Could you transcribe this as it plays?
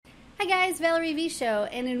guys, Valerie V Show,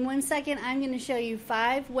 and in 1 second I'm going to show you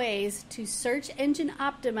 5 ways to search engine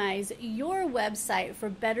optimize your website for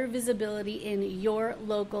better visibility in your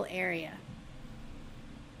local area.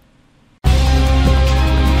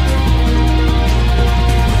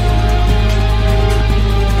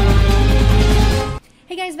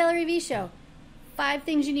 Hey guys, Valerie V Show. 5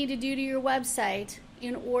 things you need to do to your website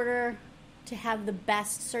in order to have the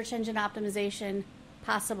best search engine optimization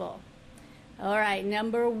possible. All right,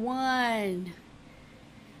 number 1.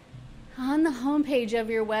 On the homepage of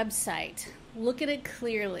your website, look at it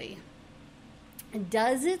clearly.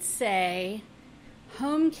 Does it say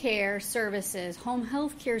home care services, home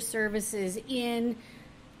health care services in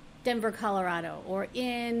Denver, Colorado, or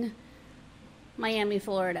in Miami,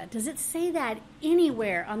 Florida? Does it say that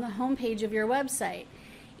anywhere on the homepage of your website?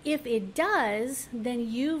 If it does,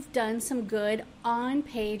 then you've done some good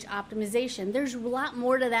on-page optimization. There's a lot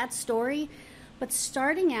more to that story, but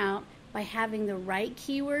starting out by having the right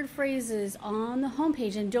keyword phrases on the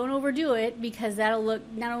homepage, and don't overdo it because that'll look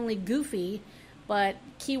not only goofy, but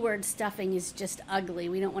keyword stuffing is just ugly.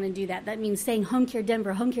 We don't want to do that. That means saying home care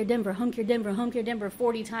Denver, home care Denver, home care Denver, home care Denver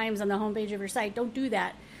 40 times on the homepage of your site. Don't do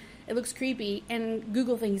that. It looks creepy, and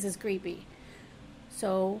Google thinks it's creepy.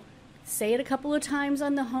 So say it a couple of times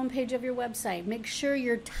on the homepage of your website. Make sure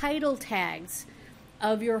your title tags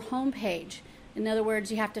of your homepage, in other words,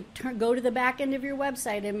 you have to go to the back end of your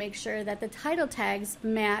website and make sure that the title tags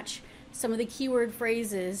match some of the keyword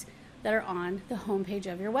phrases that are on the homepage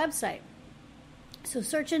of your website. So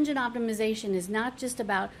search engine optimization is not just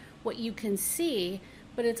about what you can see,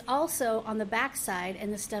 but it's also on the backside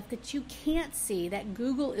and the stuff that you can't see that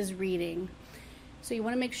Google is reading. So you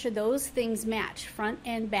want to make sure those things match front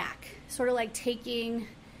and back. Sort of like taking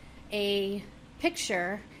a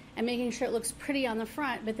picture and making sure it looks pretty on the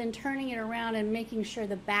front, but then turning it around and making sure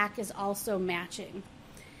the back is also matching.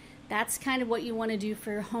 That's kind of what you want to do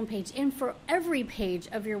for your homepage. And for every page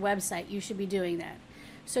of your website, you should be doing that.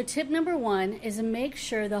 So tip number 1 is to make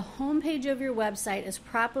sure the homepage of your website is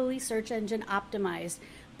properly search engine optimized,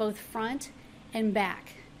 both front and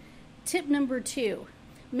back. Tip number 2,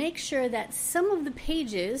 make sure that some of the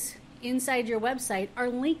pages inside your website are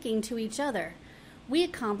linking to each other. We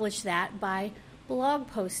accomplish that by blog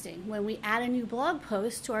posting. When we add a new blog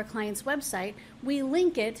post to our client's website, we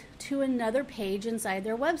link it to another page inside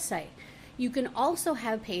their website. You can also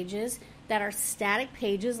have pages that are static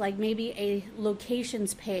pages, like maybe a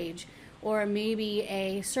locations page or maybe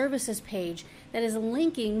a services page that is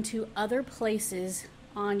linking to other places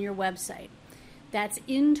on your website. That's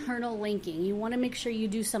internal linking. You want to make sure you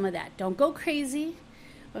do some of that. Don't go crazy,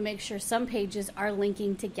 but make sure some pages are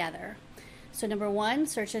linking together. So number 1,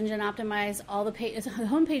 search engine optimize all the pages, the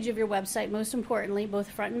homepage of your website, most importantly,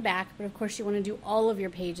 both front and back, but of course you want to do all of your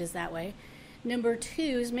pages that way. Number 2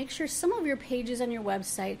 is make sure some of your pages on your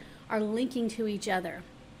website are linking to each other.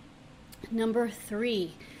 Number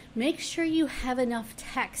 3, make sure you have enough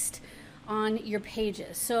text on your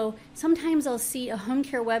pages. So sometimes I'll see a home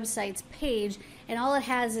care website's page and all it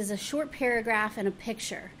has is a short paragraph and a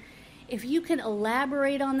picture. If you can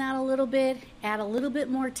elaborate on that a little bit, add a little bit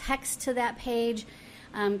more text to that page,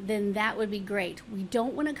 then that would be great. We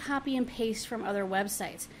don't want to copy and paste from other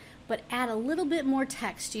websites, but add a little bit more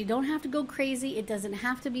text. You don't have to go crazy. It doesn't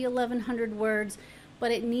have to be 1,100 words,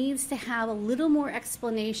 but it needs to have a little more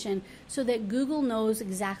explanation so that Google knows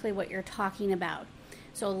exactly what you're talking about.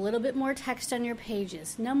 So a little bit more text on your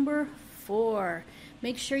pages. Number 4,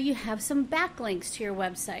 make sure you have some backlinks to your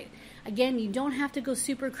website. Again, you don't have to go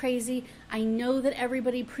super crazy. I know that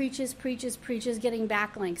everybody preaches getting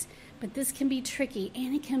backlinks, but this can be tricky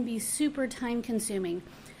and it can be super time consuming.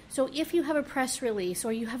 So if you have a press release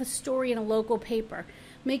or you have a story in a local paper,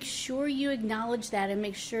 make sure you acknowledge that and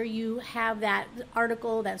make sure you have that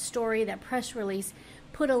article, that story, that press release,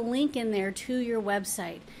 put a link in there to your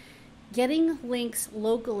website. Getting links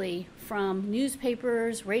locally from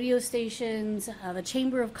newspapers, radio stations, the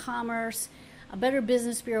Chamber of Commerce, a Better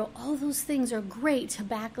Business Bureau, all those things are great to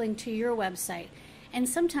backlink to your website. And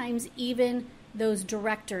sometimes even those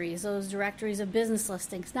directories of business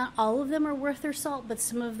listings, not all of them are worth their salt, but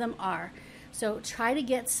some of them are. So try to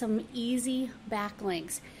get some easy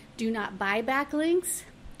backlinks. Do not buy backlinks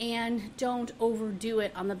and don't overdo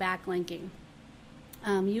it on the backlinking.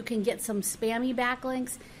 You can get some spammy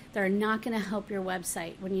backlinks that are not going to help your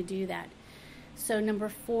website when you do that. So number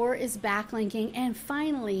 4 is backlinking. And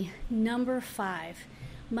finally, number 5,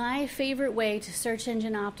 my favorite way to search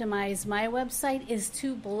engine optimize my website is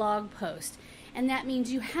to blog post. And that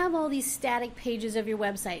means you have all these static pages of your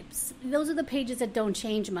website. Those are the pages that don't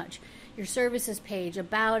change much. Your services page,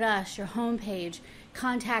 about us, your home page,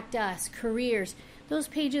 contact us, careers. those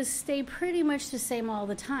pages stay pretty much the same all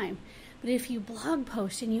the time. But if you blog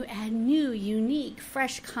post and you add new, unique,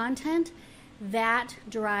 fresh content, that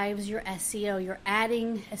drives your SEO. You're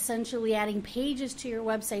essentially adding pages to your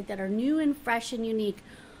website that are new and fresh and unique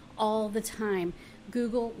all the time.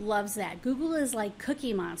 Google loves that. Google is like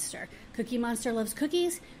Cookie Monster. Cookie Monster loves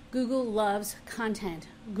cookies. Google loves content,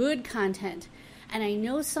 good content. And I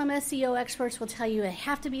know some SEO experts will tell you they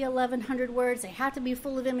have to be 1,100 words, they have to be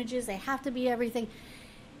full of images, they have to be everything.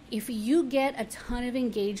 If you get a ton of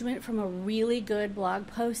engagement from a really good blog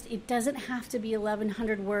post, it doesn't have to be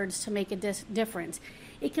 1,100 words to make a difference.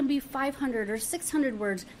 It can be 500 or 600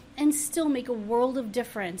 words and still make a world of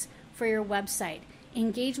difference for your website.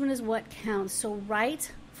 Engagement is what counts. So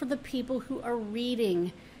write for the people who are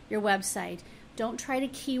reading your website. Don't try to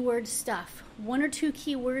keyword stuff. 1 or 2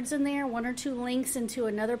 keywords in there, 1 or 2 links into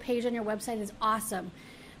another page on your website is awesome.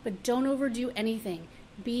 But don't overdo anything.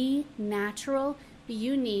 Be natural, be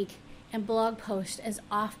unique, and blog post as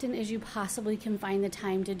often as you possibly can find the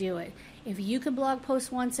time to do it. If you could blog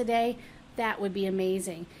post once a day, that would be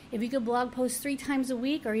amazing. If you could blog post 3 times a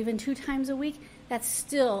week or even 2 times a week, that's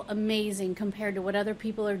still amazing compared to what other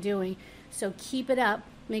people are doing. So keep it up.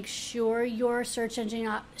 Make sure you're search engine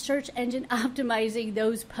optimizing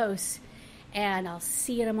those posts. And I'll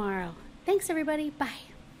see you tomorrow. Thanks, everybody. Bye.